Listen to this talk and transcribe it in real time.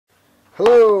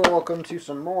Hello, welcome to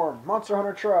some more Monster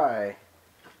Hunter Try.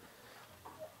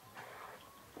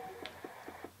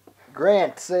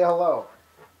 Grant, say hello.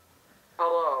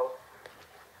 Hello.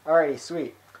 Alrighty,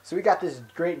 sweet. So we got this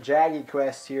great Jaggy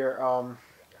quest here.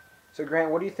 So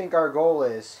Grant, what do you think our goal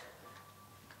is?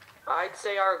 I'd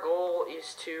say our goal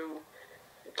is to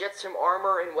get some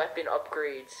armor and weapon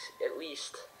upgrades, at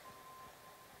least.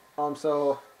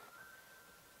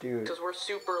 Dude. Because we're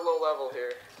super low level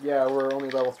here. Yeah, we're only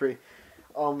level 3.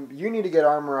 You need to get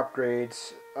armor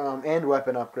upgrades, and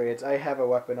weapon upgrades. I have a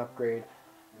weapon upgrade.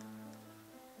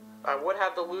 I would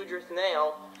have the Ludrith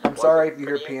nail. I'm sorry if you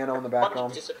hear piano in the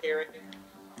background. Disappearing.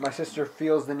 My sister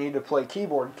feels the need to play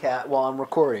keyboard cat while I'm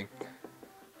recording.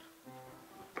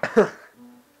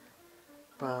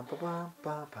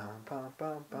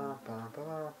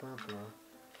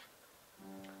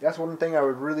 That's one thing I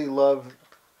would really love.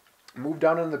 Move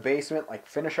down in the basement, like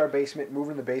finish our basement, move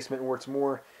in the basement where it's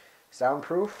more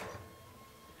soundproof.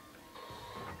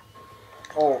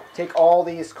 Oh, take all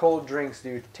these cold drinks,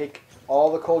 dude. Take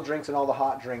all the cold drinks and all the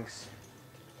hot drinks.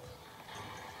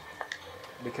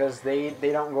 Because they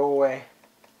don't go away.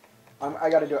 I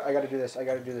gotta do it. I gotta do this. I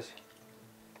gotta do this.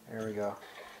 There we go.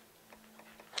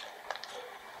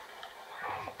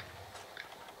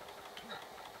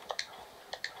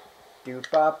 Do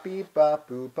ba beep ba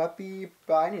boo ba beep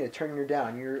ba. I need to turn you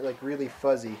down. You're like really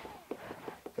fuzzy.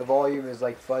 The volume is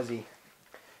like fuzzy.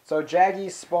 So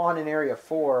Jaggies spawn in area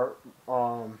 4.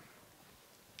 But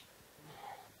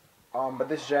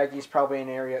this Jaggy's probably in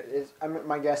area.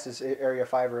 My guess is area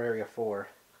 5 or area 4.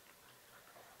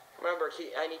 Remember,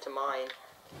 I need to mine.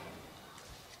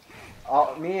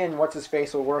 Me and what's his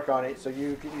face will work on it. So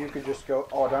you could just go.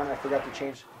 Oh darn! I forgot to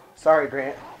change. Sorry,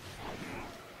 Grant.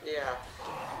 Yeah.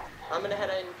 I'm gonna head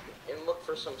in and look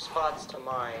for some spots to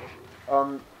mine.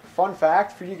 Fun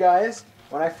fact for you guys: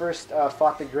 when I first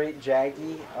fought the Great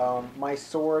Jaggy, my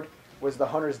sword was the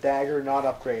Hunter's Dagger, not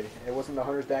upgraded. It wasn't the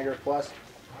Hunter's Dagger Plus.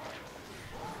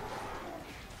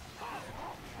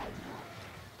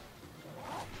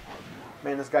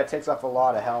 Man, this guy takes off a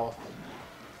lot of health.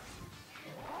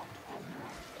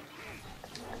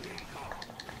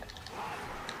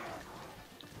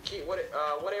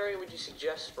 What area would you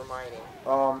suggest for mining?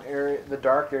 The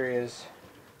dark areas.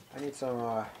 I need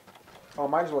some. Oh,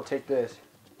 might as well take this.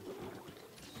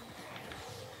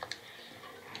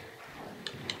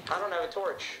 I don't have a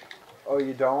torch. Oh,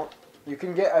 you don't? You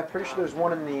can get. I'm pretty sure there's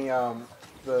one in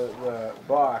the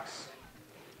box.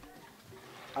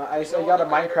 I got a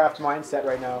Minecraft mindset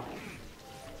right now.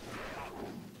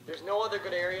 There's no other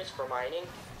good areas for mining.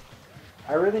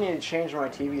 I really need to change my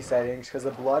TV settings because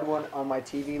the blood one on my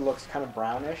TV looks kind of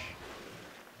brownish.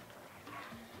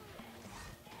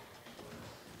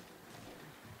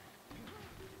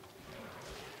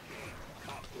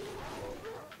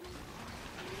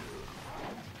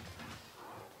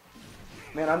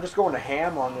 Man, I'm just going to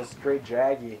ham on this Great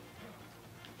Jaggy.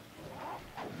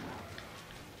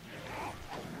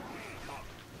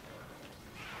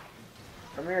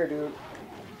 Come here, dude.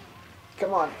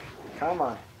 Come on. Come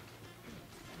on.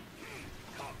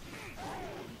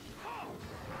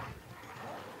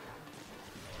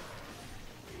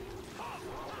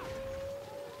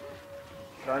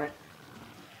 Darn it.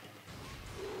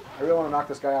 I really want to knock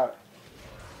this guy out.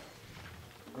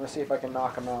 I'm going to see if I can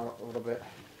knock him out a little bit.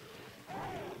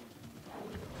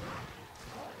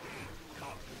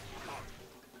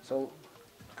 So,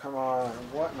 come on.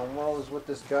 What in the world is with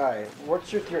this guy?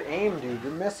 What's with your aim, dude?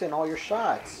 You're missing all your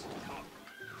shots.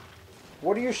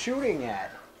 What are you shooting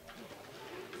at?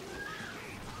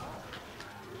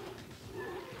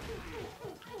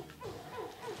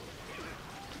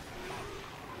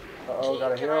 Uh-oh,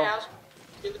 got a hero. Can I ask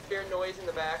you the weird noise in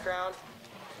the background?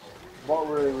 What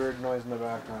really weird noise in the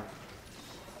background?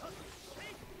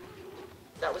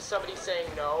 That was somebody saying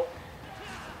no.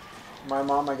 My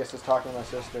mom, I guess, is talking to my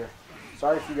sister.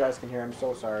 Sorry if you guys can hear. I'm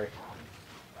so sorry.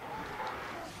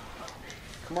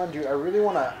 Come on, dude. I really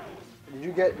want to...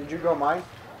 Did you go mine?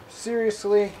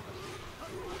 Seriously?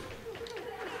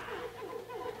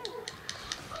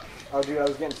 Oh, dude, I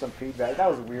was getting some feedback. That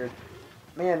was weird.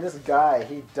 Man, this guy,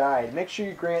 he died. Make sure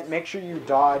you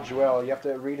dodge well. You have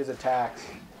to read his attacks.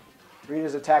 Read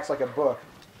his attacks like a book.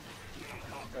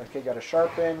 Okay, got a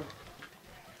sharpen.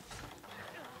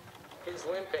 He's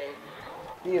limping.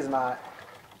 He is not.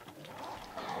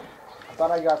 I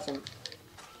thought I got some...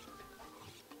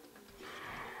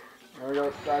 There we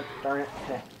go. Darn it.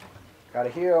 Gotta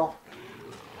heal.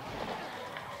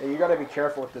 Yeah, you gotta be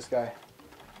careful with this guy.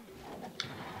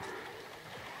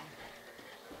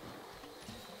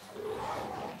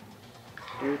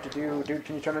 Dude,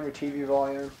 can you turn on your TV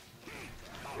volume?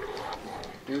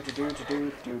 Do do do do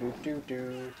do do do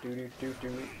do do do do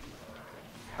do.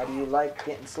 How do you like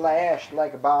getting slashed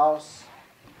like a boss?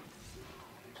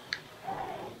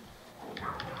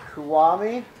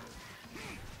 Kuwami?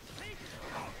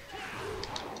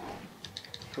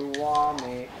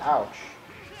 Kuwami. Ouch.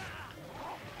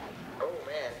 Oh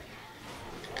man.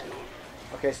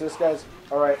 Okay, so this guy's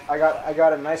alright. I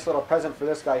got a nice little present for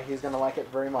this guy. He's gonna like it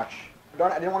very much.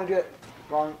 Darn it, I didn't want to do it.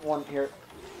 Wrong one here.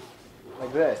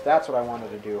 Like this. That's what I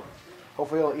wanted to do.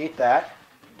 Hopefully he'll eat that.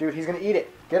 Dude, he's gonna eat it.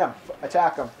 Get him.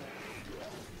 Attack him.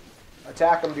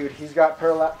 Attack him, dude. He's got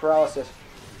paralysis.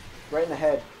 Right in the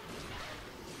head.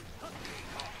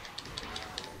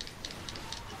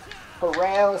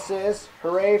 Paralysis.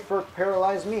 Hooray for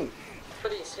paralyzed me.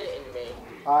 But he's hitting me.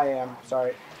 I am.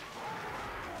 Sorry.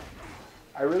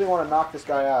 I really want to knock this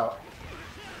guy out.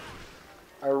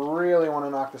 I really want to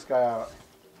knock this guy out.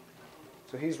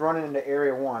 So he's running into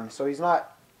area 1. So he's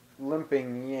not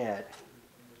limping yet.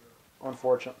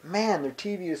 Unfortunately. Man, their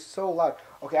TV is so loud.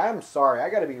 Okay, I'm sorry. I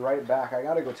got to be right back. I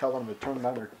got to go tell them to turn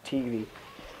down their TV.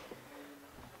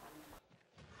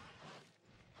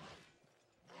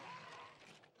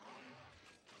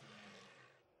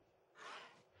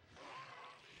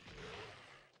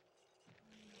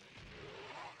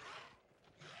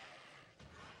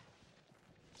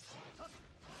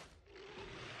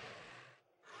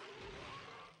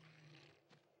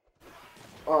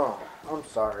 Oh, I'm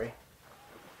sorry.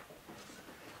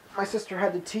 My sister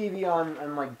had the TV on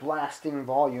and like blasting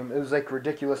volume. It was like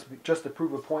ridiculous just to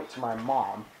prove a point to my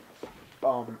mom.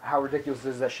 How ridiculous it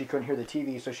is that she couldn't hear the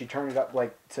TV, so she turned it up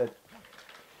like to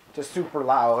super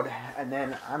loud, and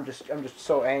then I'm just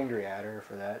so angry at her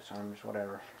for that, so I'm just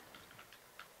whatever.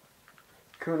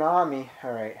 Konami,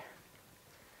 alright.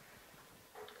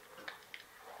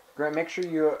 Grant, make sure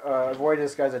you avoid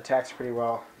this guy's attacks pretty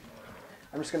well.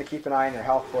 I'm just going to keep an eye on your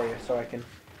health for you so I can...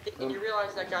 And you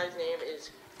realize that guy's name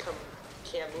is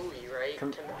Kamui, right?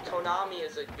 Konami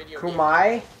is a video game.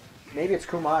 Kumai? Maybe it's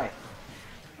Kumai.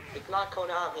 It's not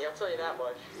Konami, I'll tell you that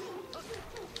much.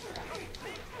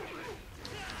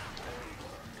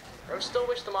 I still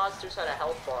wish the monsters had a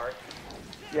health bar.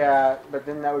 Yeah, but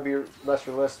then that would be less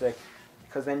realistic.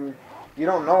 Because then you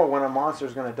don't know when a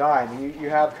monster's going to die. I mean, you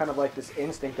have kind of like this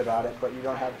instinct about it, but you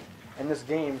don't have... In this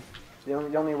game, the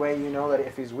only way you know that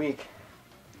if he's weak...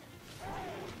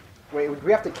 Wait,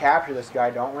 we have to capture this guy,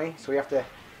 don't we? So we have to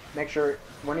make sure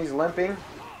when he's limping...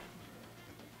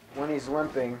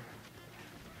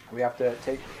 we have to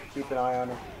keep an eye on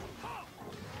him.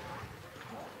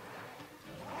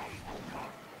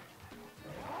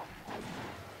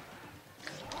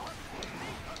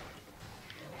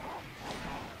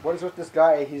 What is with this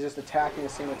guy? He's just attacking the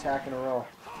same attack in a row.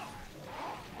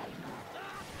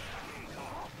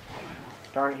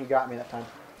 Darn it, he got me that time.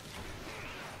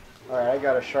 Alright, I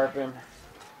gotta sharpen.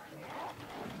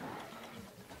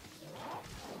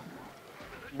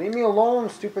 Leave me alone,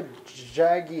 stupid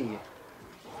Jaggy.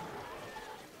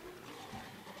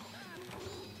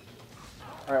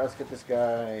 Alright, let's get this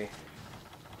guy.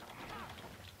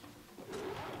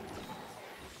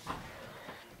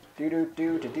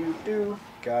 Do.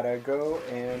 Gotta go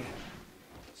and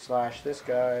slash this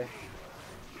guy.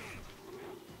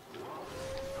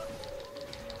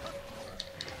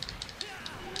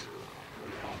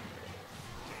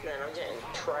 Man, I'm getting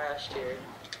trashed here.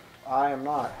 I am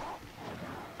not.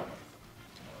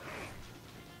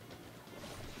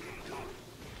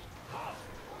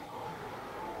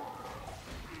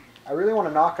 I really want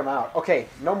to knock him out. Okay,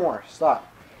 no more. Stop.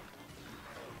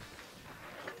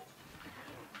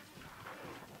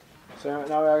 So now what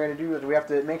we're going to do is we have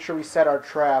to make sure we set our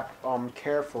trap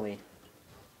carefully.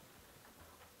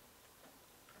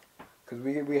 Because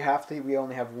we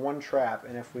only have one trap,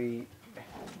 and if we...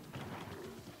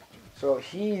 So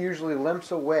he usually limps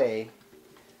away.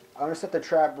 I'm going to set the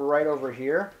trap right over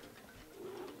here.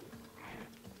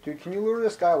 Dude, can you lure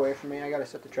this guy away from me? I got to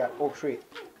set the trap. Oh, sweet.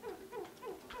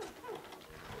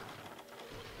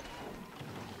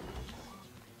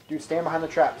 Dude, stand behind the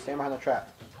trap. Stand behind the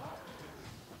trap.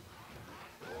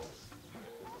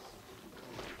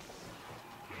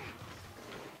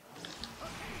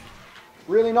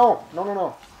 Really? No.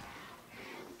 No.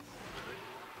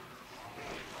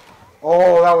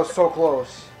 Oh, that was so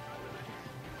close.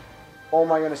 Oh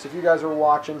my goodness, if you guys are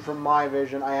watching from my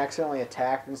vision, I accidentally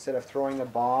attacked instead of throwing the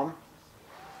bomb.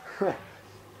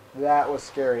 That was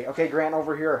scary. Okay, Grant,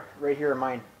 over here. Right here,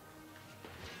 mine.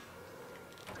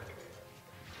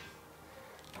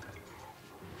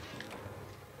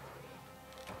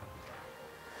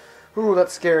 Ooh,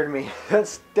 that scared me.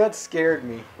 That scared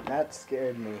me. That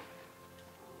scared me.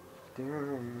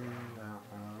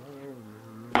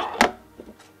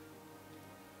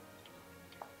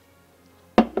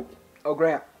 Oh,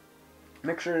 Grant,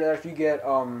 make sure that if you get,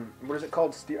 what is it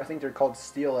called? I think they're called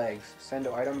steel eggs. Send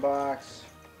to item box.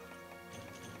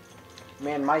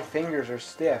 Man, my fingers are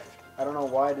stiff. I don't know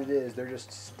why it is. They're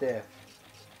just stiff.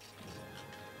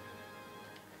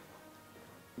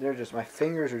 My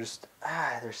fingers are just,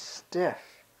 they're stiff.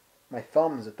 My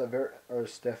thumbs are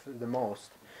stiff the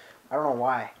most. I don't know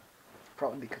why.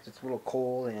 Probably because it's a little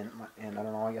cold and I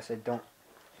don't know, I guess I don't,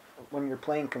 when you're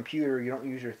playing computer, you don't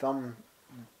use your thumb,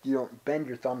 you don't bend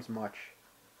your thumbs much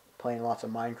playing lots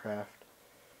of Minecraft.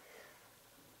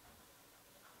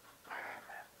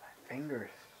 My fingers.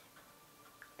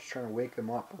 Just trying to wake them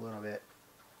up a little bit.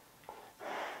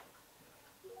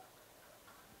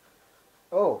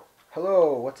 Oh,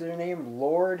 hello, what's your name?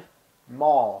 Lord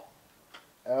Mall.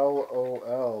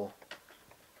 LOL.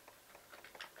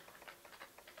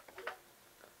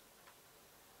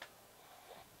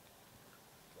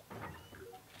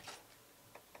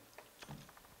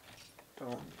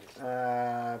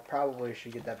 Probably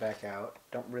should get that back out.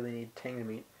 Don't really need Tang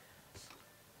meat.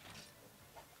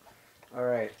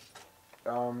 Alright.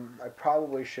 I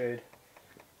probably should.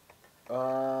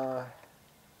 I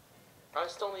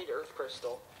still need Earth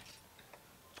Crystal.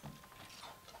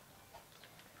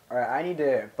 Alright, I need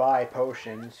to buy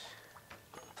potions.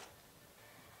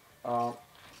 I'm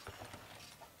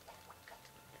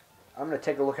gonna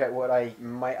take a look at what I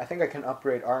think I can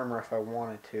upgrade armor if I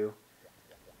wanted to.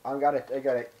 I gotta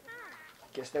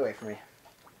stay away from me.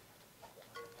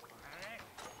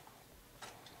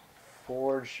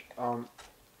 Forge,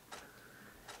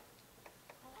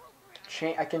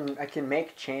 chain, I can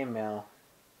make chainmail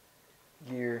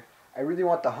gear. I really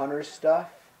want the hunter's stuff.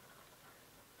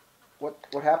 What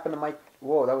happened to my,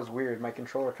 whoa, that was weird. My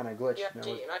controller kind of glitched. Yeah,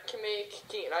 Keaton, I can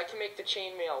make the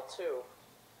chainmail too.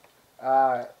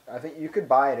 I think you could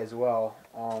buy it as well.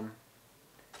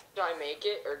 Should I make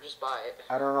it or just buy it?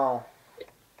 I don't know.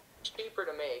 It's cheaper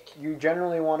to make. You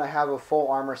generally want to have a full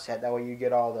armor set. That way you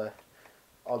get all the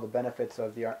benefits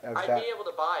of the I'd that. be able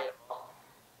to buy it.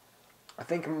 I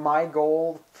think my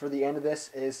goal for the end of this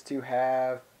is to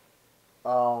have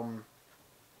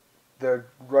the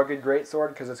rugged greatsword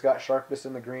because it's got sharpness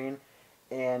in the green,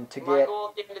 and to My get. goal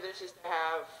at the end of this is to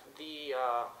have the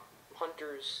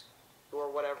hunter's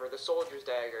or whatever, the soldier's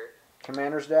dagger.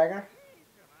 Commander's dagger?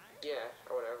 Yeah,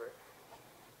 or whatever.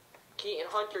 Keaton,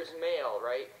 hunter's mail,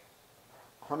 right?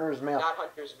 Hunter's mail. Not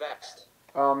hunter's vest.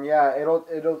 Yeah, it'll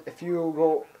if you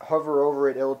go hover over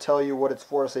it, it'll tell you what it's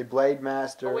for. Say Blade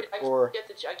Master Oh wait, I or can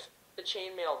get the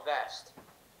chainmail vest.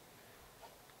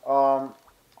 I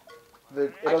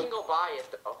can go buy it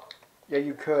though. Yeah,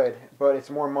 you could, but it's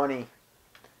more money.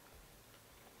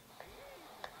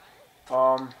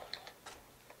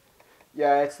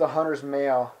 Yeah, it's the hunter's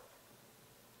mail.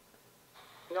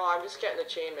 No, I'm just getting the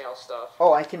chainmail stuff.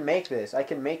 Oh, I can make this. I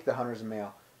can make the hunter's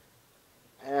mail.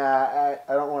 I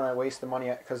don't want to waste the money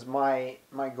because my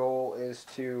goal is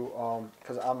to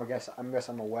because I'm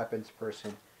a weapons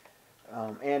person,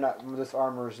 and this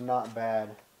armor is not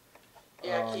bad.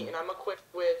 Yeah, Keaton, I'm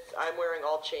wearing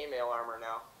all chainmail armor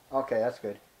now. Okay, that's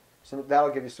good. So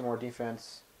that'll give you some more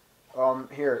defense.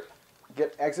 Here,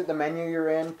 exit the menu you're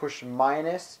in, push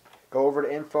minus, go over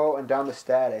to info and down to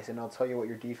status, and it'll tell you what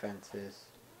your defense is.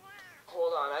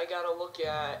 Hold on, I gotta look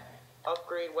at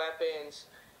upgrade weapons.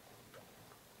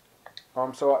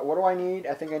 So what do I need?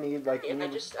 I think I need like. And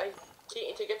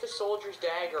Keaton, to get the soldier's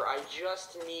dagger, I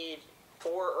just need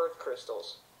 4 earth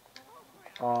crystals.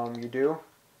 You do?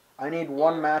 I need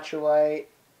 1 matcholite,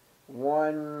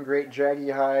 1 great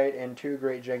jaggy hide, and 2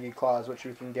 great jaggy claws, which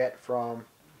you can get from.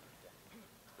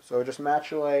 So just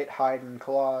matcholite, hide, and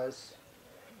claws.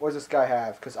 What does this guy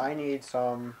have? Because I need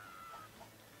some.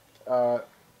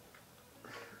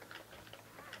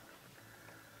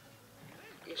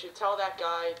 You should tell that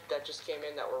guy that just came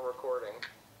in that we're recording.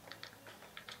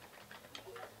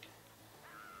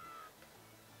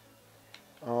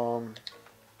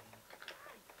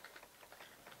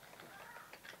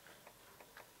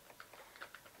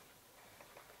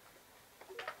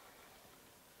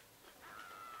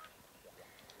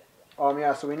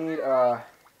 Yeah, so we need a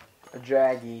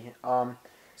jaggy.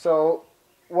 So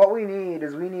what we need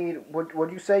is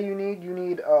what you say you need? You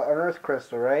need an earth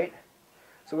crystal, right?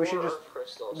 So we should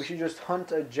just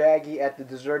hunt a jaggy at the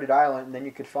deserted island, and then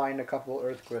you could find a couple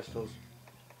earth crystals.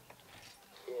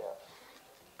 Yeah.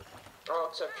 I'll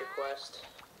accept your quest.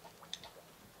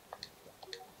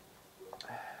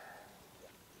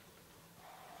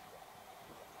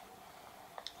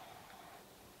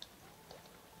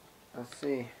 Let's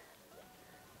see.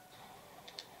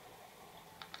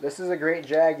 This is a great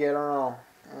jaggy. I don't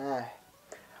know.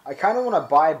 I kind of want to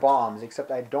buy bombs,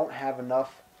 except I don't have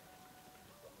enough.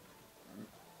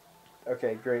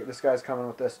 Okay, great. This guy's coming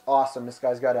with this. Awesome. This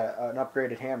guy's got an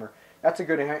upgraded hammer. That's a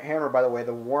good hammer, by the way.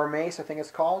 The War Mace, I think it's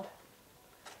called.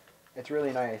 It's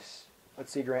really nice.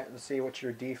 Let's see, Grant. Let's see what's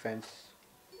your defense.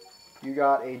 You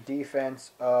got a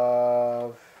defense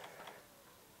of...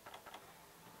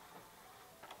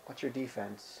 What's your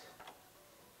defense?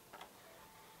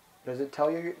 Does it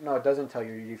tell you? No, it doesn't tell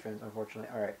you your defense, unfortunately.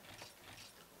 Alright.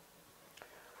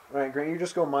 Alright, Grant, you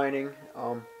just go mining.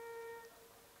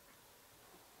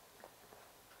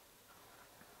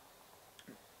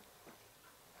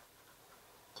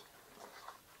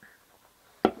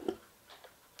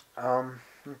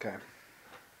 Okay.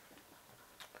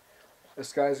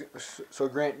 This guy's... So,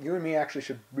 Grant, you and me actually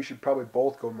should probably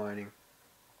both go mining.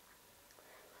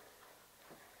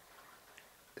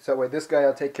 So that way this guy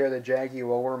will take care of the Jaggy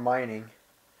while we're mining.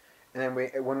 And then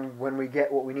when we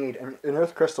get what we need, and an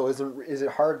earth crystal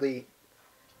isn't hardly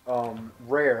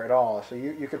rare at all. So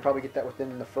you could probably get that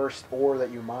within the first ore that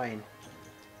you mine.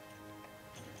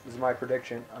 This is my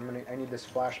prediction. I need this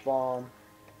flash bomb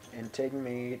and TIG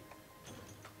meat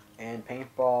and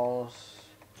paintballs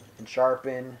and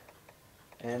sharpen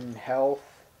and health.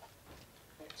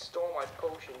 You stole my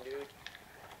potion, dude.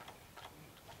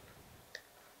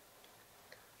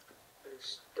 You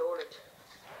stole it.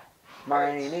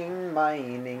 Mining,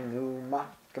 mining.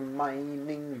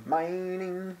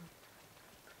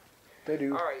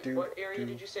 Alright, what area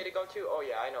did you say to go to? Oh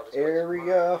yeah, I know this.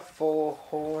 Area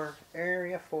 4,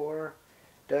 Area 4.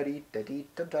 Da dee da dee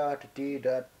da da dee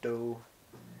da do.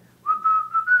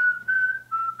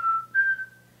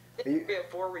 Area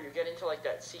 4 where you get into like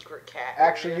that secret cat.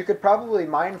 Actually, area. you could probably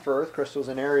mine for earth crystals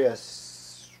in area.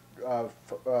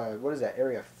 What is that?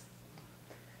 Area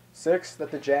 6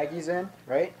 that the Jaggy's in,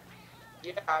 right?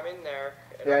 Yeah, I'm in there.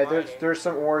 Yeah, there's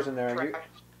some ores in there.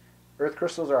 Earth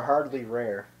crystals are hardly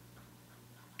rare.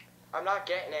 I'm not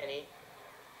getting any.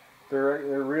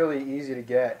 They're really easy to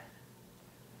get.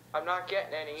 I'm not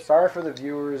getting any. Sorry for the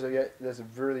viewers. There's a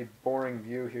really boring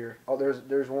view here. Oh,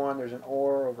 there's one. There's an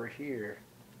ore over here.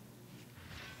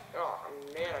 Oh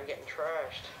man, I'm getting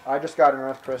trashed. I just got an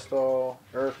earth crystal,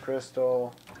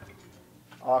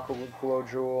 aqua glow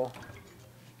jewel,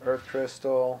 earth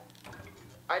crystal,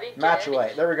 I didn't get any.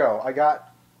 matchlite. There we go. I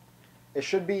got. It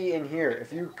should be in here.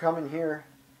 If you come in here,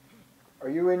 are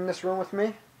you in this room with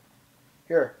me?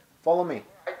 Here, follow me.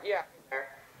 Yeah.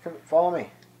 There. Come, follow me.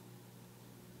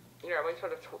 Here, I'm going to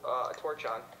put a torch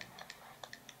on.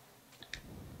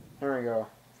 There we go.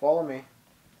 Follow me.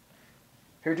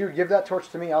 Here, dude, give that torch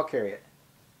to me. I'll carry it.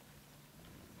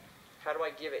 How do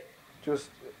I give it? Just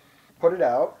put it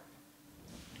out.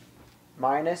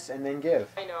 Minus and then give.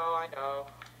 I know.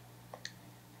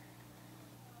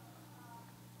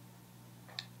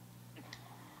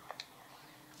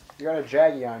 You got a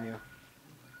Jaggy on you.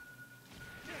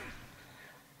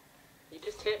 You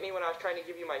just hit me when I was trying to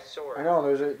give you my sword. I know.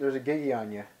 There's a Giggy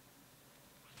on you.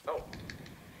 Oh.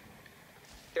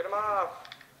 Get him off.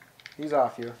 He's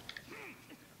off you.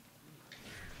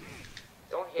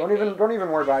 Don't even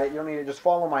worry about it. You don't need it. Just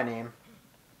follow my name.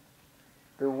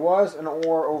 There was an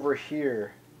ore over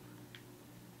here.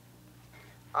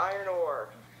 Iron ore.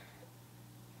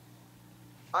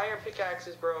 Iron pickaxe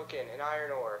is broken and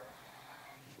iron ore.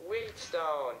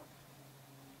 Wheatstone.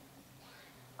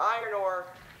 Iron ore.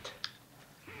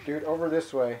 Dude, over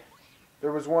this way.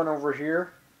 There was one over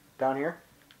here. Down here.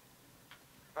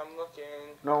 I'm looking.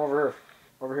 No, over here.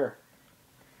 Over here.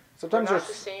 Sometimes They're there's...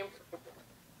 not the same.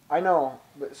 I know,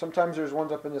 but sometimes there's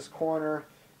ones up in this corner.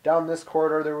 Down this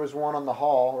corridor, there was one on the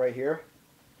hall right here.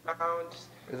 Found.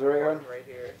 Is there right one? Right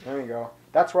here. There you go.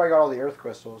 That's where I got all the earth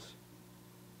crystals.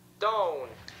 Stone.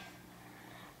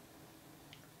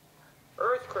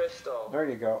 Earth crystal. There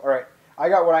you go. All right, I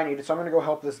got what I needed, so I'm gonna go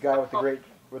help this guy with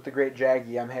the great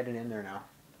Jaggy. I'm heading in there now.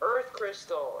 Earth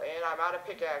crystal, and I'm out of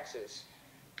pickaxes.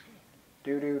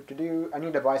 Do. I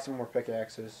need to buy some more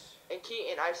pickaxes. And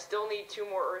Keaton, I still need 2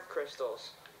 more earth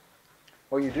crystals.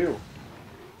 Oh, you do?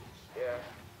 Yeah.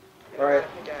 All right.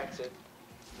 Pickaxes.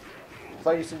 I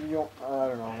thought you said you don't. I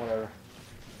don't know. Whatever.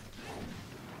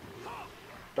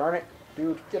 Darn it,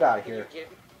 dude! Get out of Can here. you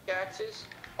give me pickaxes?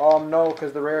 No,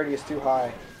 because the rarity is too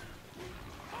high.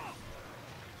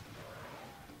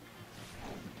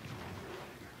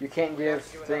 You can't give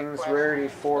things rarity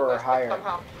 4 or higher.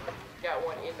 Somehow got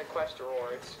one in the quest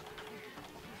rewards.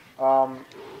 I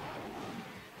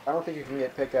don't think you can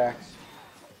get pickaxe.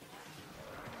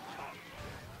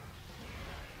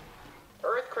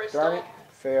 Earth crystal. Darn it,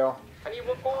 fail. I need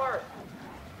one more.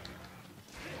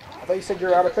 I thought you said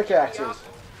you're out of pickaxes.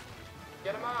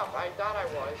 Get him off. I thought I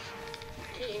was.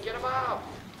 Keaton, get him off.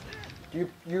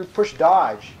 You push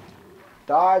dodge.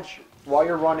 Dodge while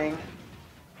you're running.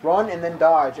 Run and then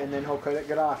dodge, and then he'll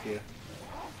get off you.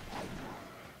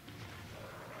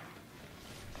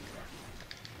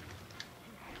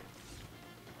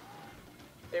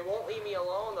 They won't leave me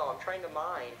alone though. I'm trying to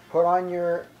mine. Put on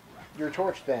your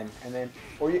torch then, and then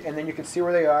you can see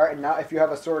where they are. And now, if you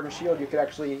have a sword and shield, you could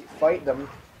actually fight them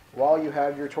while you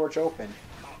have your torch open.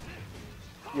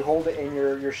 You hold it in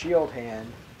your shield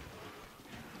hand,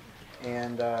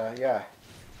 and yeah.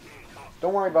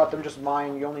 Don't worry about them. Just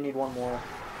mine. You only need one more.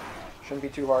 Shouldn't be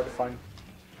too hard to find.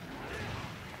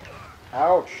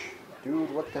 Ouch,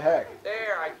 dude! What the heck?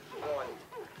 There, I won.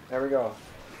 There we go.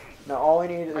 Now all I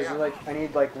need is I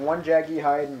need like 1 jaggy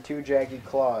hide and 2 jaggy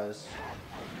claws.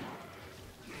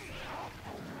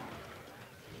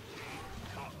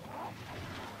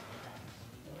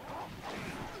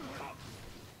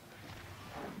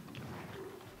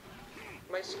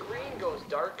 My screen goes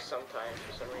dark sometimes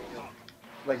for some reason.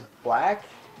 Like black?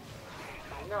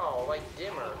 No, like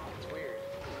dimmer. It's weird.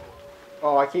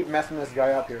 Oh, I keep messing this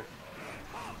guy up here.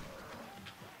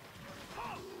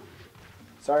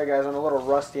 Sorry guys, I'm a little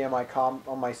rusty on my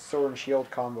sword and shield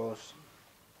combos.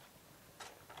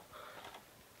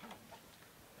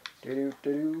 If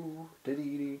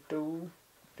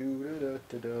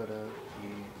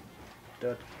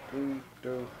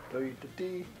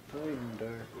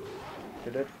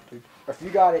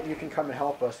you got it, you can come and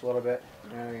help us a little bit.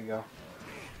 There you go.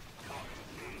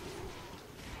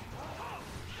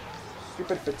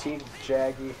 Stupid fatigued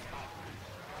Jaggy.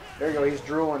 There you go, he's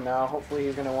drooling now. Hopefully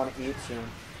he's going to want to eat soon.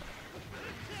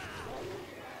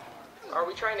 Are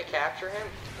we trying to capture him?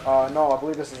 No, I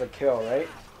believe this is a kill, right?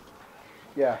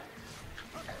 Yeah.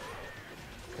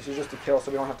 This is just a kill,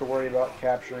 so we don't have to worry about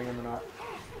capturing him or not.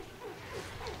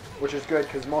 Which is good,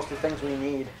 because most of the things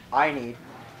I need,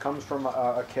 comes from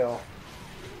a kill.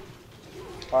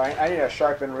 Alright, I need a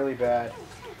sharpen really bad.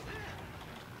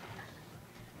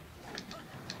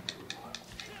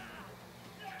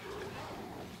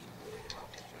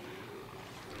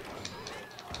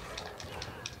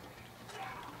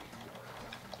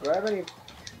 Do I have any...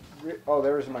 Oh,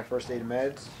 there's my first aid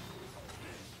meds.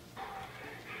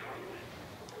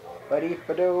 Buddy,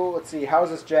 Badoo. Let's see, how's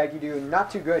this Jaggy doing?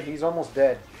 Not too good. He's almost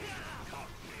dead.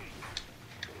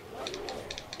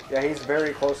 Yeah, he's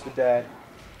very close to dead.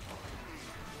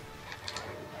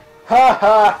 Ha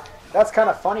ha! That's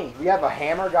kind of funny. We have a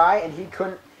hammer guy, and he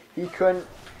couldn't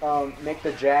make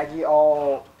the Jaggy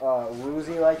all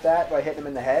woozy like that by hitting him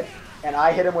in the head. And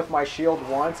I hit him with my shield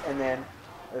once, and then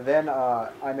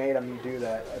I made him do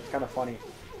that. It's kind of funny.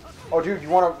 Oh, dude, you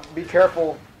want to be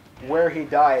careful where he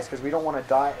dies, because we don't want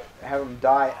to have him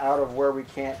die out of where we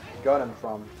can't gut him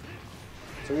from.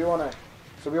 So we want to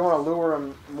lure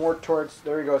him more towards.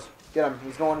 There he goes. Get him.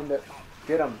 He's going into.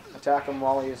 Get him. Attack him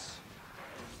while he's.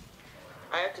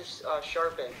 I have to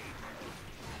sharpen.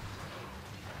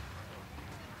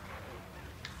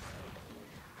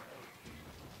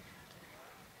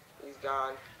 He's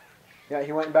gone. Yeah,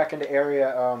 he went back into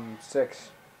area 6.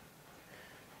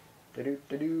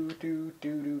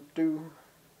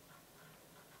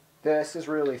 This is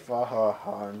really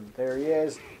fun. There he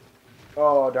is.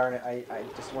 Oh, darn it. I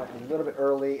just went a little bit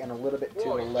early and a little bit to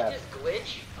the left. Did you just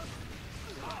glitch?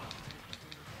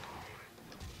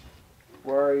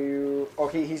 Where are you?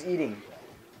 Okay, he's eating.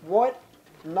 What?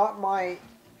 Not my...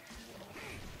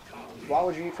 Why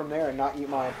would you eat from there and not eat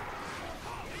mine?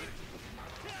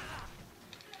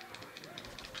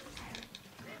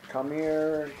 Come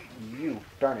here, you.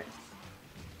 Darn it.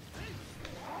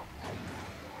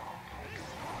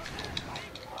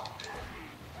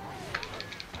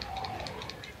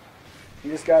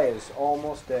 This guy is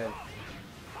almost dead.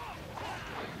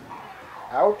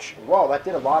 Ouch. Whoa, that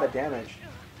did a lot of damage.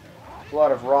 A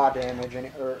lot of raw damage,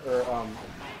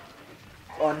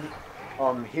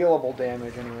 healable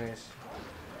damage anyways.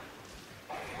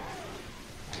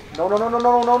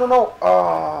 No.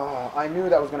 Oh, I knew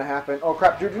that was going to happen. Oh,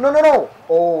 crap, dude. No.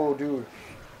 Oh, dude.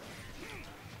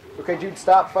 Okay, dude,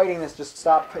 stop fighting this. Just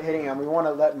stop hitting him. We want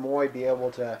to let Moy be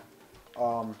able to...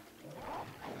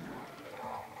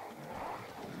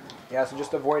 Yeah, so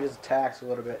just avoid his attacks a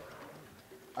little bit.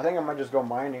 I think I might just go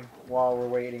mining while we're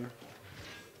waiting.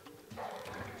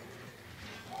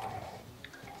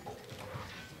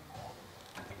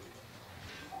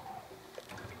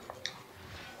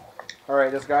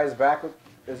 Alright, this guy's back with...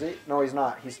 Is he? No, he's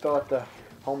not. He's still at the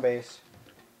home base.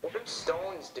 What do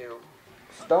stones do?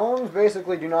 Stones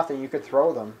basically do nothing. You could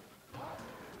throw them.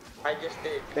 I just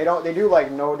did. They do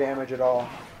like no damage at all.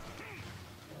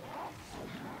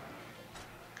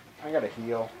 I gotta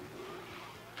heal.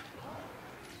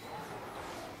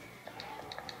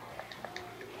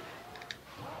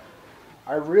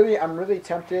 I'm really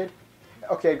tempted.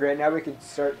 Okay, great. Now we can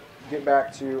get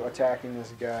back to attacking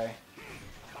this guy.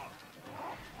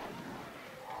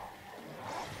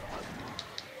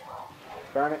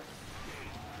 Darn it.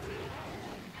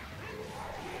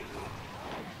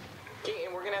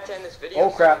 Keaton, we're gonna have to end this video. Oh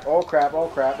crap, soon. oh crap, oh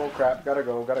crap, oh crap. Gotta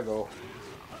go, gotta go.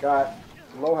 Got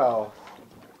low health.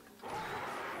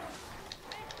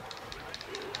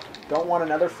 Don't want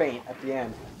another feint at the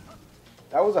end.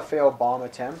 That was a failed bomb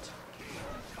attempt.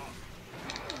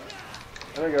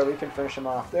 There we go, we can finish him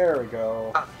off. There we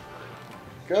go.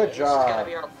 Good This is job. gonna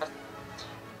be our last.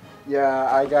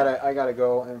 Yeah, I gotta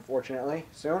go, unfortunately,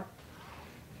 soon.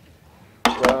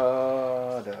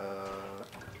 Da, da.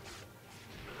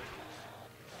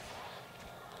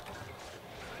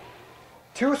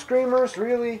 Two screamers,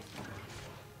 really?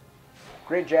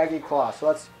 Great Jaggy Claw.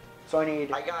 So I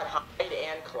need. I got hide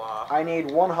and claw. I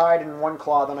need one hide and one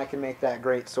claw, then I can make that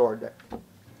great sword.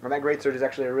 And that great sword is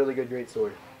actually a really good great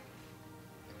sword.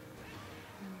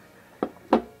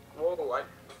 Whoa, I'm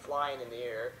flying in the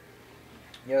air.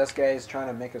 Yeah, this guy is trying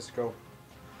to make us go.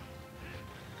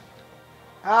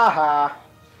 Aha!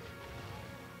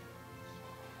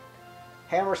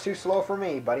 Hammer's too slow for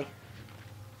me, buddy.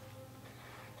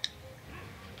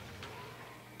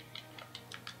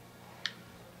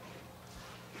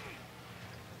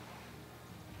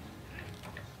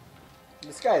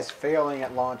 This guy is failing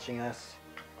at launching us.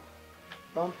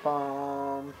 Bum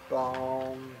bum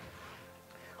bum.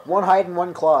 One hide and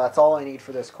one claw. That's all I need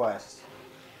for this quest.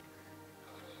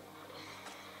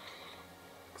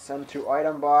 Send to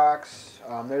item box.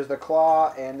 There's the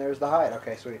claw and there's the hide.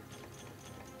 Okay, sweet.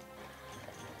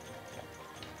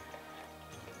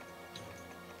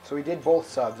 So we did both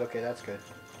subs. Okay, that's good.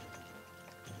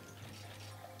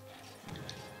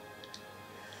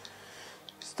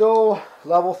 Still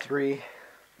level 3.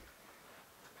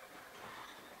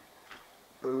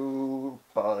 Boo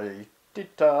bye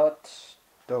dot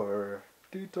door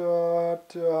dot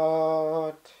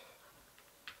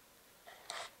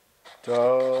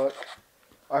dot.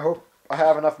 I hope I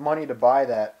have enough money to buy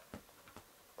that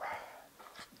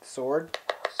sword.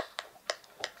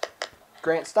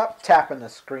 Grant, stop tapping the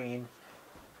screen.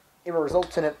 It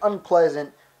results in an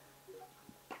unpleasant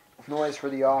noise for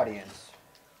the audience.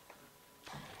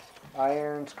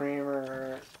 Iron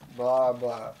Screamer, blah,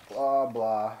 blah, blah,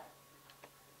 blah.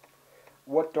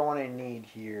 What don't I need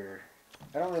here?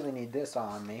 I don't really need this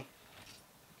on me.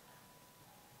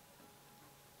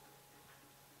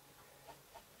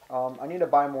 I need to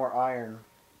buy more iron.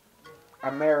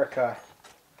 America.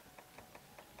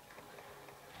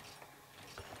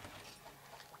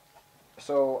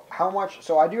 So, how much?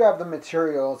 So, I do have the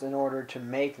materials in order to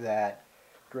make that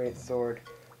great sword.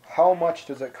 How much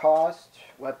does it cost?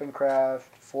 Weapon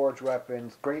craft, forge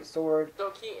weapons, great sword.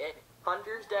 So, Keaton,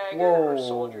 hunter's dagger Whoa. or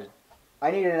soldier's? I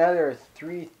need another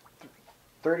 $3,200.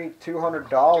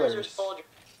 Hunters or soldiers?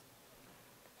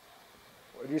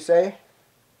 What did you say?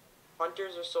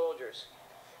 Hunters or soldiers?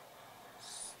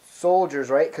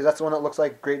 Soldiers, right? Because that's the one that looks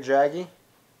like Great Jaggy.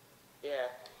 Yeah.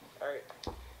 Alright.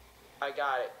 I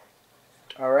got it.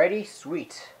 Alrighty,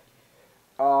 sweet.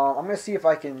 I'm gonna see if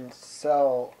I can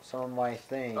sell some of my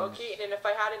things. Okay, and if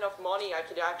I had enough money, I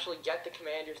could actually get the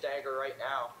commander's dagger right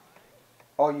now.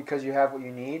 Oh, because you have what you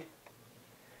need?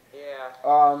 Yeah.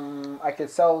 I could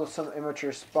sell some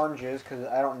immature sponges because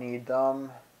I don't need them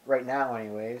right now,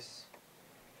 anyways.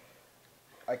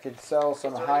 I could sell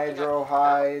some hydro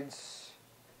hides,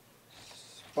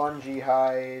 spongy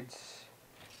hides.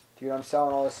 Dude, I'm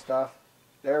selling all this stuff.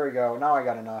 There we go. Now I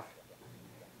got enough.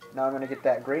 Now I'm gonna get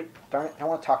that great. Darn it! I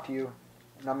want to talk to you.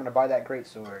 Now I'm gonna buy that great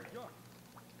sword.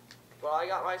 Well, I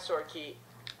got my sword key.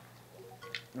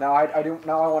 Now I do.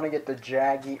 Now I want to get the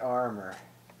Jaggy armor.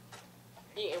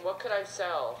 And what could I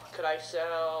sell? Could I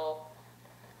sell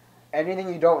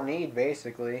Anything you don't need,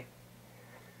 basically.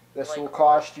 This like will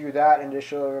cost you that, and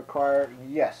this will require...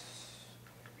 Yes.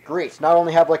 Great. Not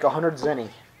only have like 100 zenny.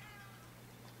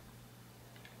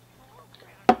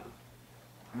 I'm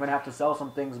going to have to sell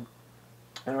some things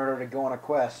in order to go on a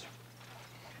quest.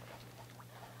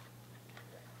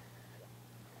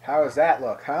 How does that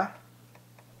look, huh?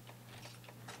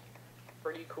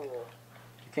 pretty cool?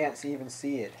 You can't even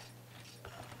see it.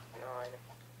 No, I know.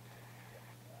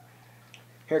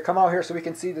 Here, come out here so we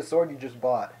can see the sword you just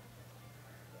bought.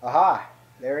 Aha!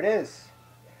 There it is.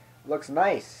 Looks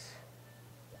nice.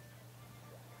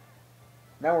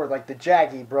 Now we're like the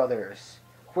Jaggy brothers.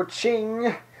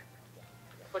 Wha-ching!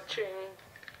 Ba-ching.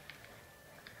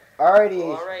 Alrighty.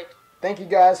 Alright. Thank you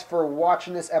guys for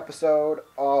watching this episode.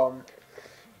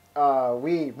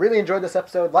 We really enjoyed this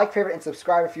episode. Like, favorite, and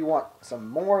subscribe if you want some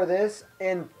more of this.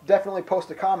 And definitely post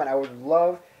a comment. I would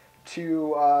love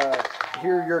to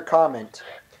hear your comment.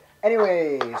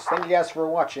 Anyways, thank you guys for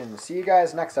watching. See you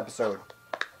guys next episode.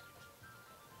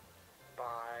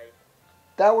 Bye.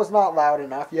 That was not loud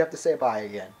enough. You have to say bye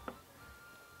again.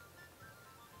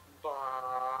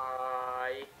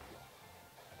 Bye.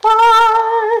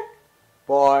 Bye.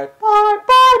 Bye. Bye.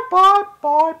 Bye. Bye.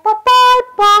 Bye. Bye. Bye.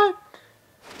 Bye.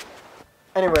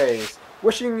 Anyways,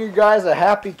 wishing you guys a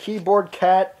happy Keyboard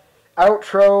Cat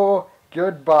outro.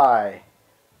 Goodbye.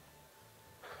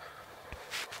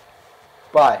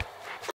 Bye.